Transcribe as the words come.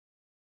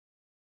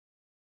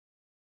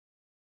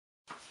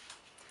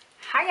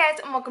Hi guys,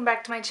 and welcome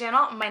back to my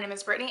channel. My name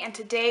is Brittany, and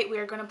today we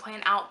are going to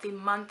plan out the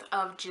month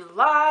of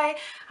July.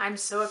 I'm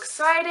so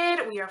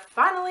excited. We are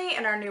finally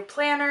in our new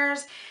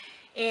planners,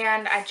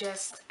 and I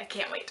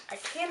can't wait. I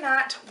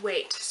cannot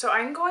wait. So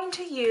I'm going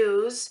to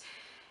use,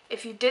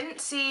 if you didn't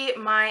see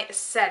my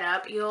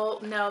setup, you'll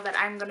know that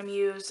I'm going to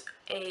use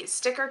a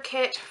sticker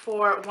kit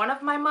for one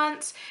of my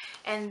months,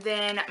 and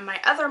then my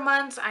other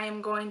months I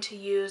am going to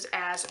use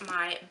as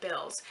my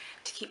bills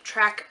to keep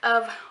track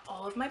of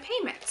all of my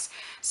payments.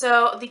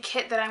 So the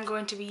kit that I'm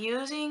going to be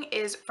using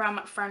is from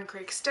Fern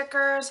Creek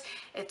Stickers.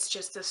 It's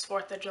just this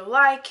 4th of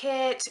July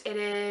kit.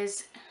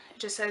 It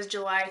just says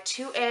July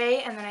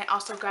 2A, and then I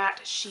also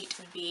got sheet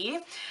B.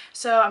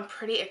 So I'm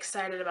pretty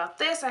excited about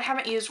this. I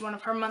haven't used one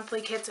of her monthly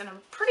kits in a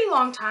pretty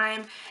long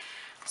time.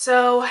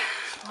 So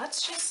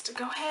let's just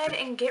go ahead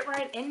and get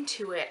right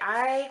into it.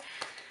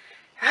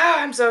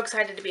 I'm so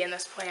excited to be in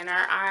this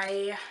planner.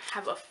 I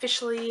have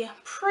officially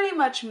pretty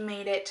much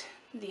made it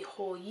the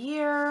whole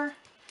year.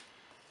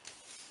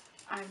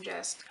 I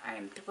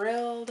am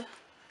thrilled.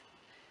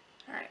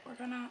 All right,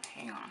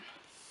 hang on.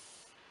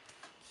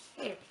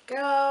 There we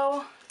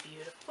go.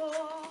 Beautiful.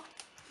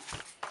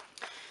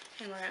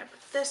 And we're gonna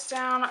put this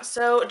down.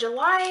 So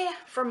July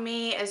for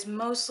me is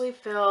mostly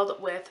filled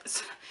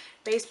with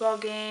baseball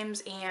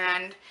games,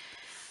 and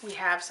we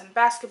have some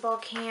basketball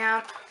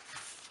camp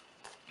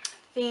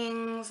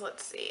things.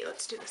 Let's see,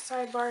 let's do the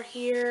sidebar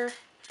here.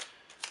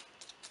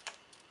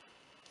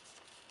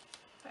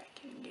 If I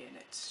can get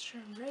it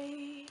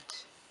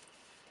straight.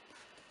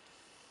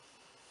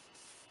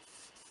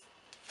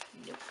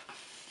 Nope.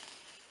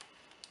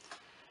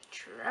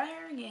 Try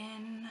her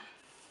again.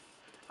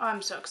 Oh,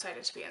 I'm so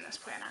excited to be in this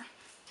planner.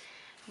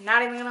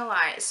 Not even gonna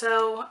lie.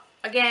 So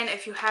again,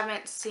 if you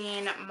haven't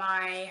seen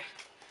my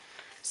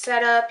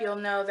setup, you'll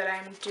know that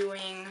I'm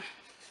doing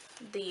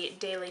the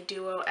daily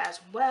duo as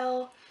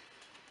well.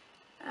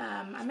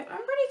 I'm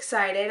pretty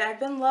excited. I've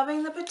been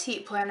loving the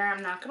petite planner,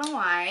 I'm not gonna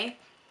lie.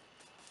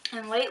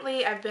 And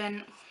lately I've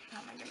been, oh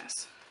my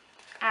goodness,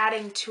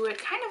 adding to it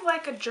kind of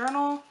like a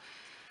journal,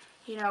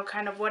 you know,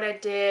 kind of what I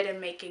did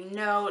and making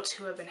notes,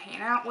 who I've been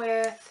hanging out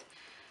with.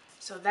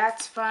 So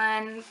that's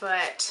fun,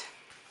 but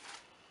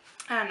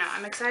I don't know.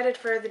 I'm excited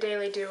for the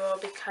daily duo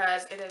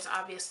because it is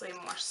obviously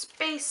more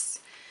space.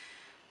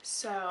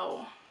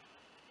 So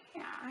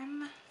yeah,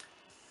 I'm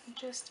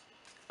just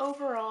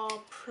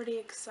overall pretty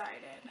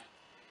excited.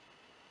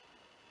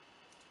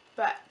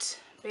 But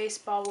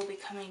baseball will be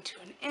coming to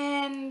an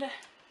end.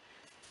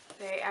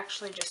 They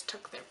actually just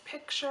took their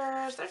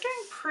pictures. They're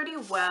doing pretty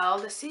well.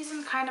 The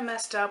season kind of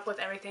messed up with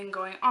everything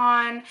going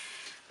on,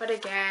 but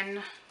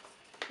again,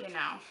 you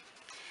know,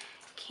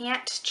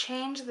 can't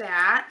change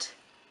that.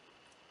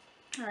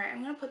 All right,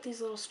 I'm gonna put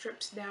these little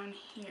strips down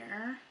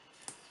here.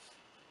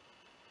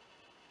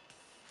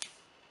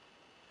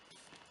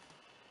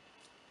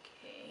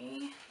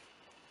 Okay.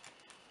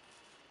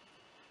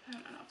 I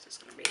don't know if this is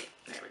gonna be,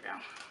 there we go.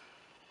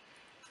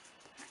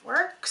 That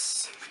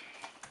works.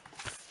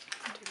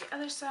 Do the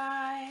other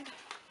side.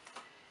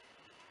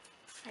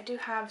 I do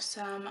have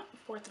some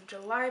 4th of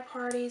July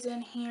parties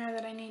in here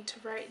that I need to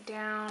write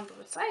down, but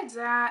besides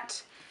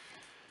that,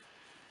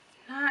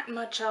 not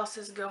much else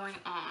is going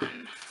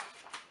on.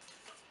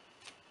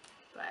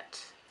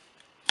 But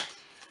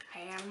I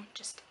am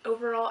just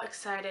overall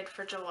excited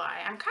for July.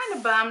 I'm kind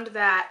of bummed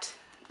that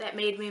that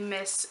made me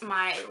miss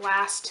my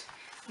last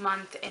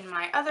month in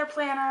my other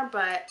planner,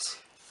 but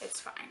it's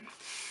fine.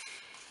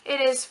 It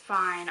is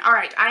fine. All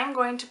right, I'm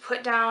going to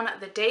put down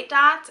the date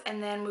dots,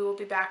 and then we will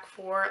be back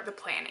for the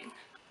planning.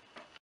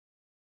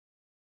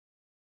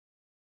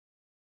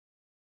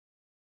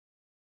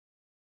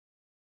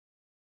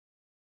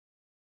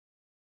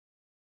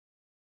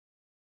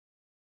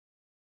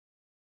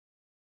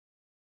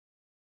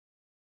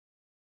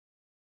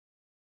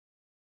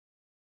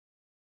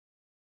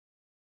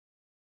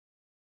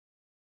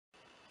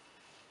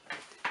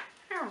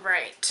 All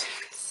right,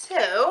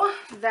 so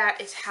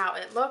that is how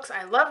it looks.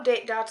 I love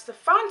date dots. The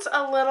font's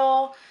a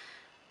little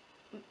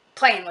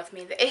playing with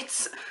me.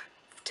 It's,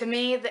 to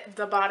me,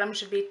 the bottom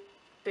should be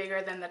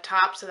bigger than the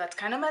top, so that's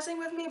kind of messing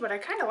with me, but I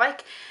kind of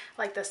like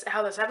this,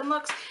 how the 7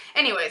 looks.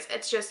 Anyways,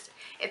 it's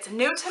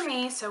new to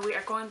me, so we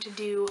are going to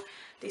do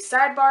the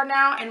sidebar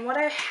now, and what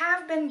I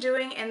have been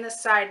doing in the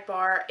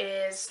sidebar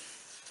is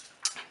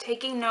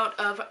taking note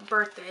of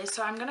birthdays.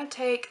 So I'm going to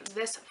take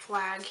this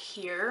flag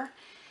here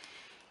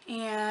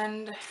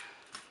and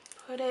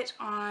put it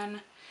on the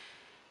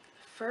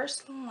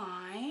first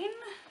line.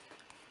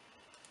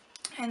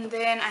 And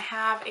then I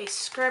have a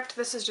script.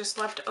 This is just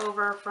left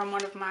over from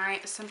one of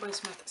my Simply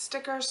Smith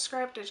stickers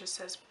script. It just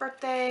says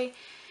birthday.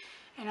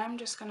 And I'm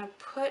just going to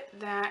put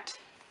that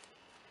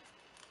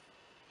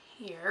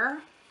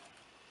here.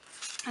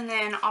 And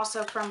then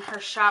also from her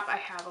shop, I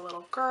have a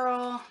little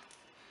girl.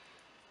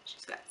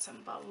 She's got some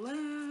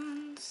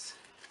balloons.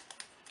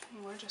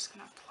 And we're just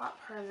going to plop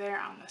her there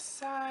on the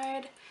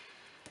side.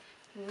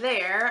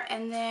 There.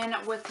 And then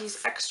with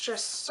these extra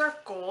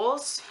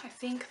circles, I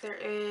think there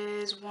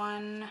is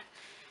 1,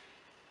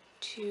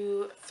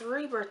 to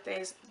 3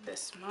 birthdays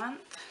this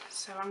month.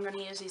 So I'm going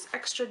to use these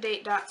extra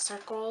date dot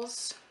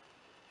circles.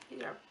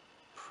 These are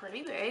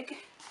pretty big.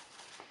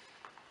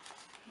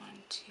 1,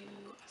 2,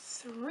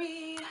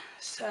 3.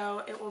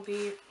 So it will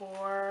be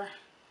for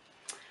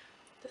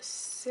the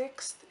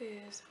 6th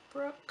is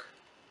Brooke,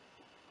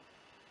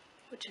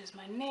 which is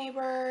my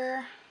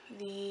neighbor.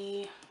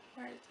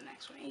 Where is the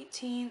next one?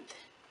 18th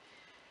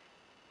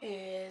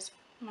is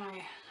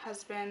my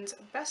husband's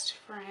best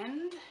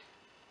friend.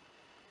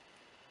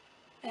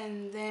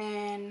 And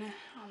then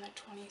on the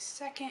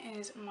 22nd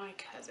is my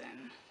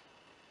cousin.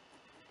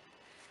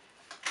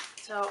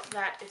 So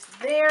that is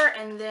there.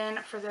 And then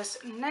for this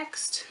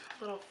next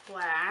little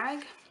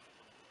flag,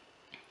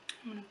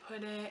 I'm going to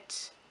put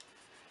it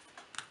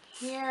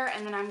here,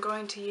 and then I'm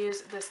going to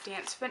use this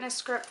dance fitness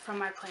script from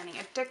my Planning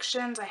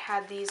Addictions. I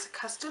had these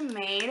custom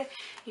made.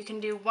 You can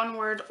do 1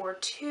 word or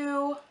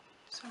 2.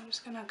 So I'm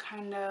just going to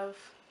kind of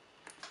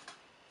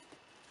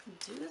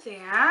do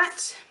that.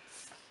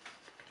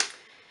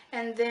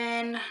 And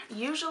then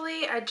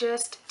usually I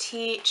just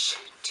teach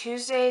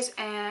Thursdays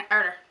and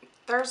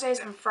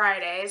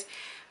Fridays,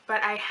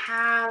 but I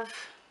have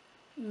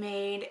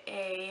made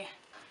a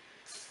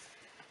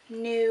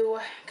new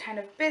kind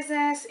of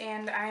business,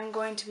 and I'm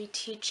going to be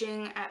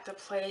teaching at the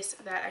place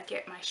that I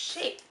get my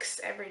shakes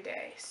every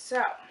day.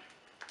 So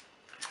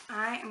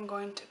I am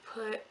going to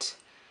put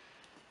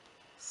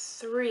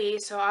 3,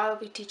 so I'll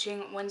be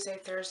teaching Wednesday,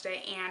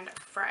 Thursday, and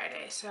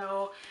Friday.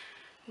 So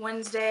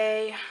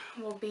Wednesday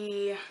will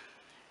be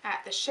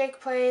at the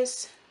shake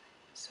place,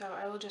 so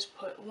I will just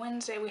put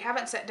Wednesday. We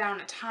haven't set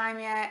down a time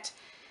yet,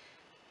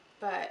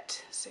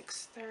 but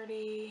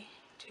 6:30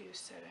 to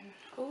 7.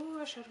 Oh,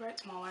 I should write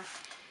smaller.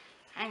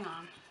 Hang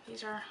on,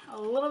 these are a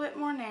little bit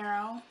more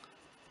narrow.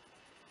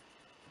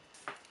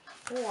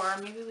 Or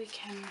maybe we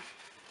can,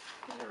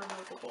 these are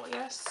removable,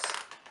 yes?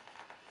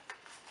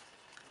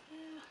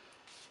 Yeah.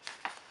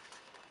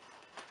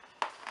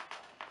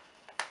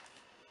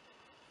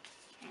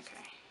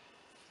 Okay.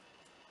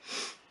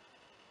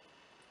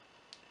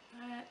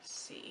 Let's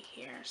see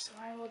here, so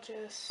I will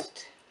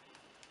just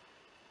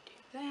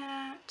do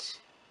that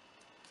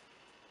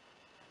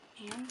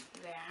and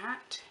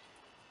that.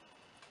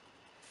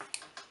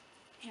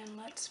 And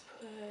let's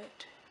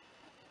put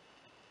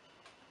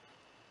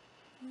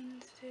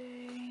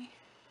Wednesday,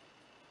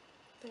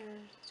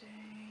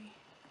 Thursday,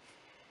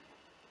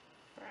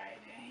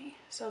 Friday.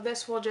 So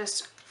this will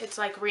just, it's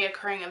like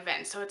reoccurring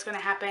events. So it's going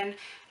to happen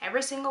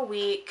every single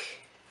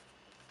week,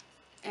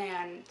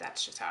 and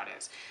that's just how it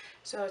is.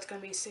 So it's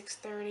going to be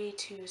 6:30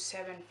 to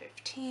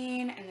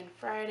 7:15, and then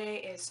Friday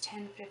is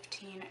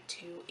 10:15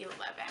 to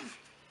 11.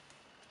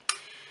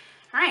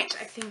 Alright,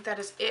 I think that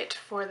is it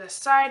for the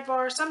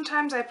sidebar.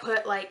 Sometimes I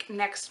put like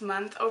next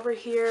month over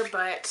here,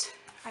 but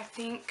I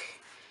think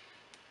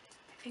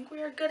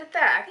we are good at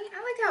that. I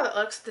like how it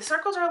looks. The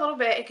circles are a little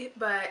big,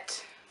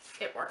 but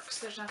it works.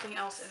 There's nothing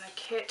else in the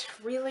kit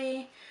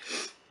really.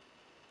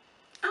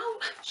 Oh,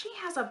 she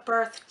has a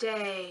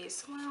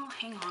birthdays. Well,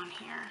 hang on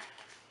here.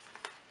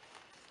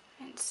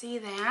 I didn't see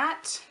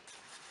that.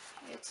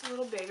 It's a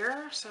little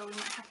bigger, so we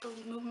might have to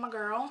move my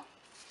girl.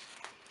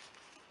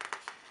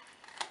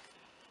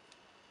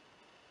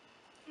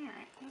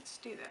 Alright, let's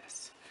do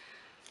this.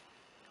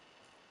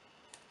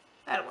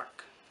 That'll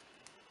work.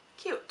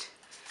 Cute.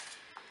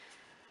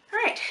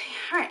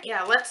 Alright,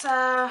 yeah, let's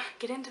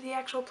get into the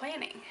actual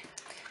planning.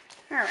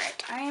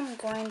 Alright, I am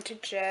going to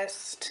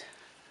just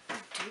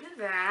do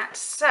that.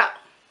 So,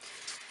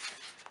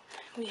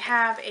 we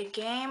have a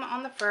game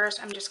on the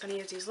first. I'm just going to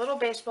use these little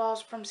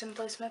baseballs from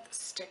Simply Smith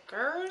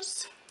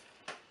stickers.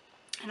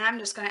 And I'm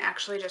just going to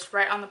actually just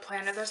write on the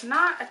planner. There's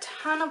not a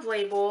ton of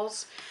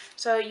labels.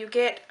 So you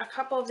get a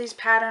couple of these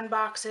pattern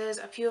boxes,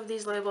 a few of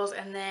these labels,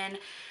 and then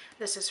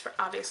this is for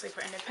obviously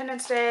for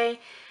Independence Day.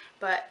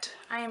 But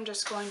I am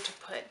just going to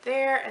put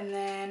there, and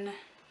then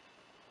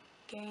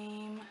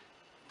game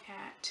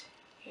at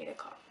 8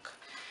 o'clock.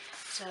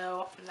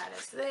 So that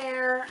is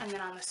there. And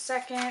then on the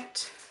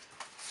second,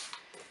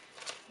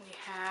 we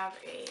have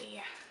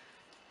a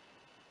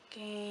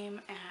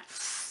game at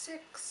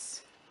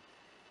 6.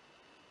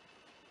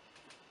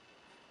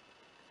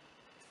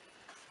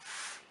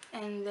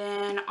 And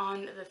then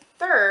on the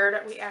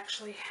 3rd, we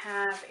actually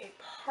have a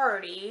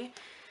party,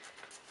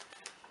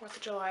 4th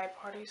of July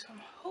party, so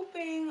I'm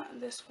hoping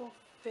this will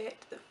fit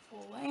the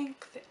full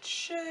length. It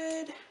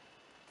should.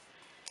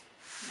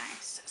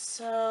 Nice.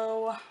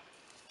 So,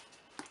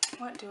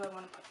 what do I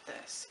want to put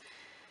this?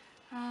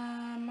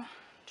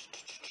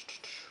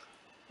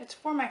 It's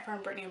for my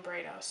friend Brittany and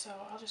Brado, so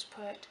I'll just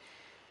put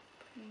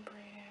Brittany and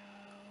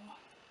Brado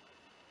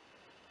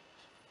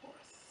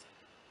 4th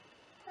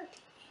party.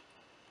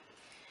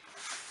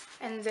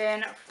 And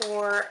then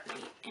for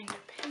the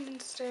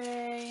Independence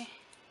Day,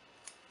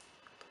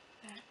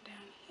 put that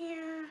down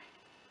here.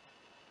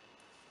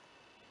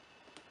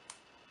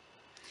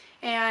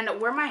 And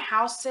where my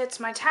house sits,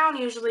 my town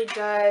usually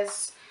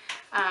does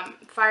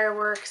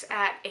fireworks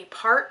at a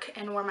park,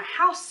 and where my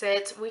house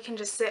sits, we can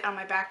just sit on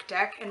my back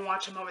deck and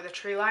watch them over the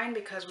tree line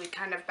because we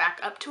kind of back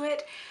up to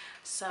it.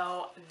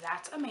 So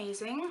that's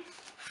amazing.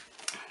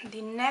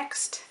 The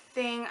next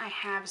thing I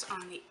have is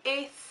on the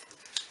 8th.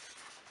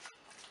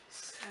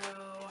 So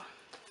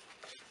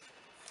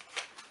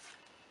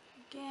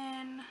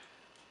again,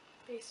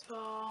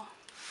 baseball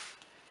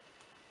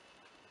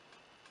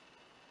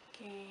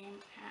game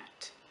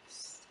at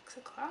 6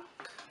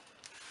 o'clock.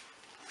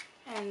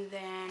 And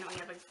then we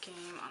have a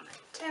game on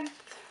the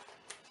 10th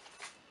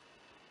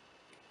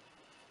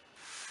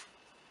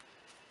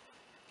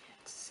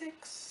at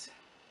 6.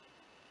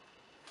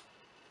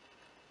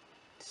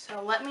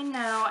 So let me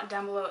know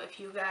down below if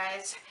you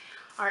guys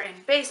are in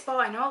baseball.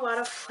 I know a lot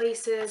of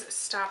places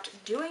stopped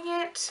doing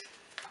it,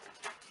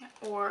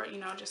 or, you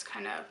know, just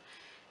kind of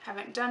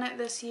haven't done it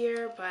this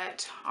year,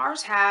 but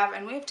ours have,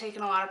 and we've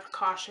taken a lot of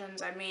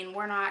precautions. I mean,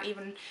 we're not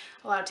even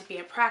allowed to be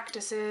at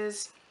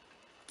practices.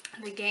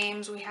 The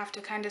games we have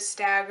to kind of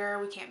stagger.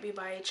 We can't be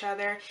by each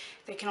other.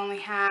 They can only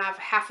have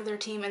half of their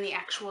team in the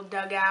actual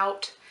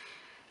dugout.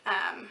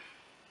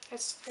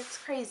 It's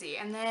crazy.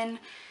 And then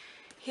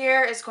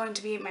here is going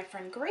to be my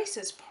friend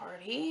Grace's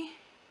party.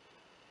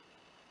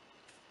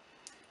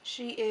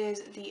 She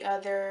is the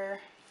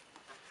other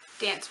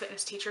dance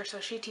fitness teacher, so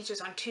she teaches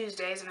on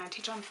Tuesdays and I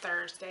teach on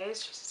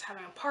Thursdays. She's just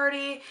having a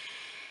party.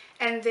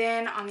 And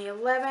then on the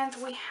 11th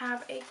we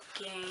have a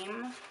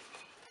game.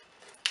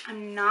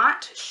 I'm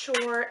not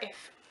sure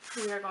if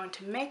we are going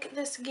to make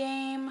this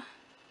game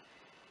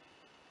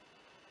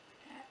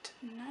at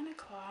 9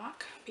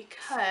 o'clock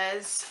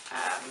because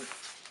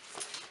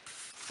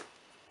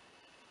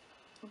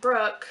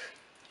Brooke,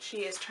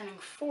 she is turning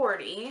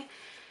 40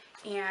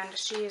 and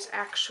she is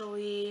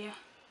actually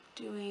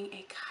doing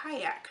a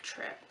kayak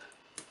trip.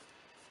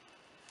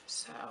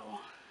 So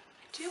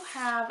I do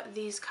have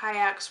these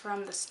kayaks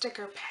from the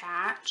sticker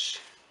patch.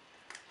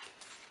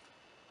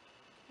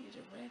 Here's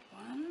a red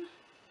one.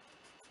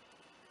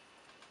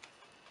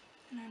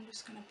 And I'm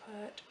just going to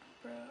put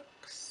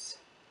Brooks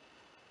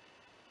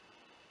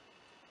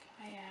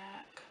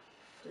kayak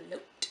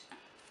float.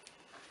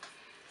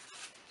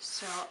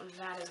 So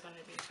that is going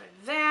to be for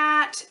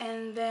that.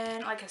 And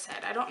then, like I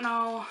said, I don't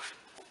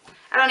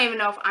even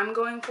know if I'm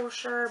going for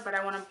sure, but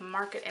I want to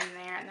mark it in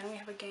there. And then we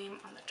have a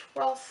game on the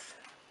 12th.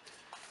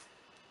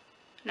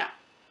 No,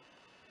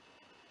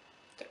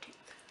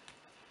 13th.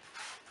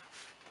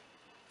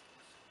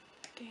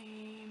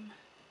 Game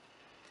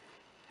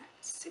at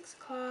 6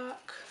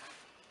 o'clock.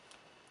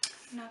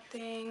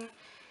 Nothing.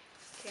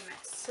 Game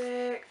at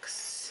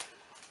 6.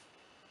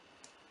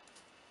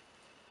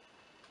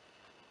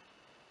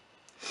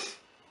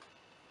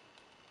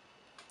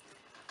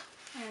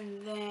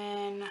 And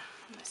then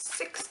on the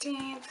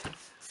 16th,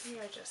 we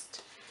are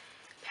just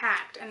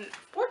packed. And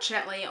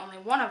fortunately, only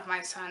one of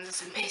my sons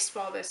is in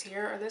baseball this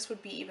year, or this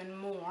would be even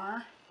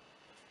more.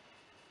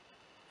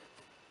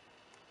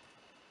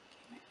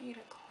 Game at 8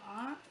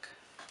 o'clock.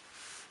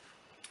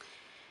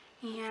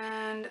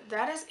 And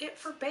that is it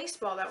for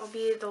baseball. That will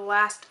be the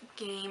last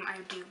game, I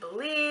do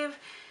believe.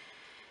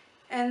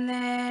 And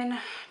then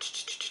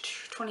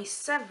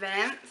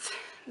 27th,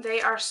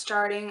 they are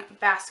starting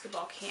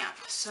basketball camp.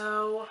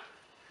 So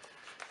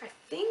I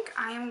think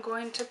I am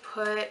going to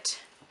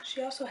put,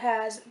 she also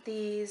has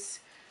these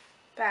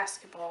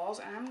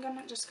basketballs, and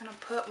I'm just gonna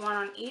put one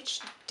on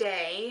each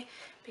day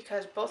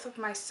because both of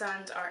my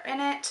sons are in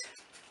it.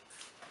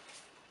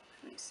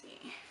 Let me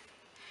see.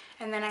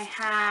 And then I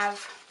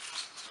have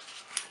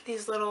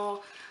these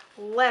little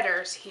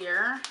letters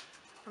here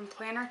from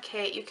Planner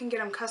Kate. You can get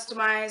them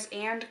customized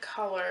and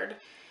colored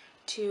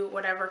to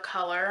whatever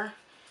color.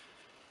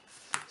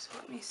 So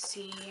let me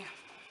see.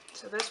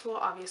 So this will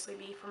obviously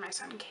be for my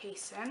son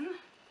Kason.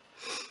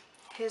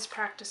 His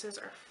practices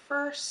are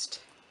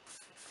first.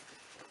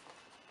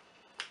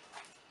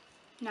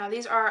 Now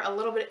these are a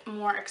little bit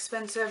more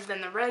expensive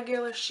than the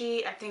regular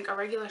sheet. I think a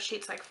regular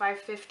sheet's like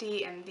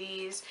 $5.50 and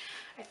these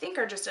I think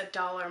are just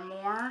 $1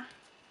 more.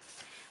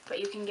 But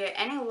you can get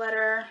any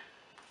letter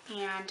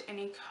and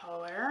any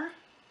color.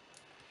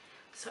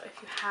 So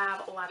if you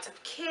have lots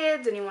of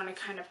kids and you want to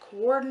kind of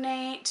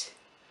coordinate,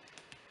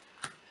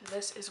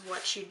 this is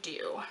what you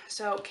do.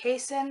 So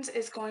Kason's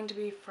is going to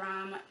be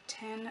from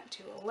 10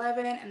 to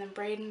 11, and then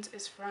Braden's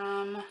is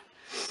from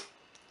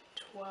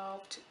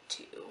 12 to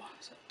 2.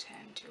 So 10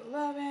 to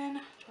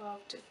 11,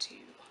 12 to 2,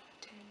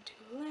 10 to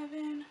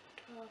 11,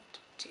 12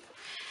 to 2.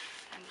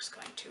 I'm just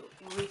going to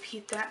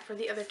repeat that for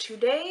the other 2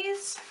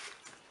 days.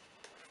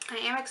 I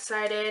am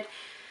excited.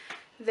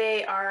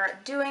 They are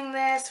doing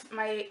this.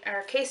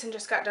 Kason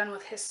just got done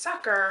with his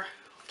soccer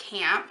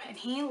camp and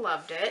he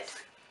loved it.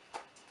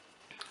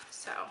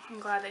 So I'm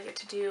glad they get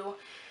to do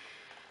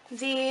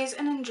these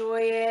and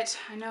enjoy it.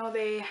 I know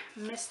they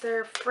miss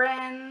their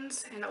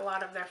friends and a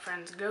lot of their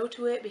friends go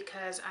to it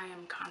because I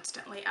am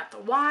constantly at the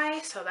Y,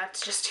 so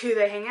that's just who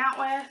they hang out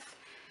with.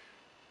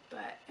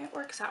 But it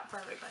works out for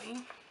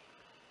everybody.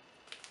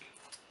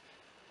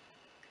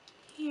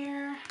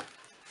 Here.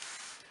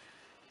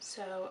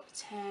 So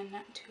 10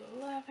 to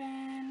 11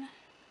 and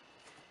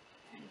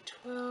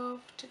 12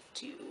 to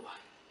 2.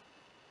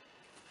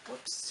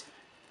 Whoops,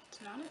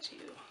 it's not a 2.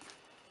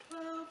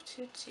 12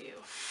 to 2.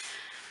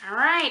 All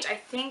right, I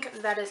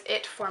think that is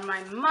it for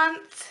my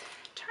month.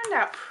 Turned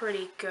out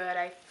pretty good,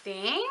 I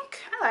think.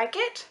 I like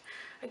it.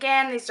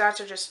 Again, these dots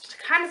are just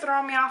kind of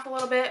throwing me off a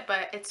little bit,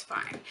 but it's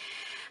fine.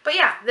 But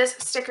yeah, this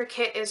sticker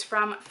kit is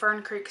from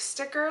Fern Creek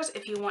Stickers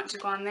if you want to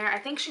go on there. I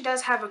think she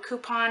does have a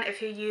coupon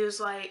if you use,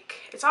 like,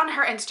 it's on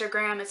her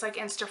Instagram. It's like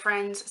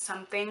InstaFriends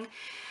something.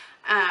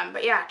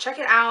 But yeah, check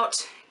it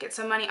out. Get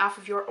some money off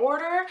of your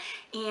order.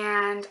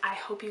 And I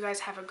hope you guys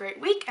have a great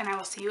week, and I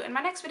will see you in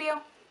my next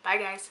video. Bye,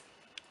 guys.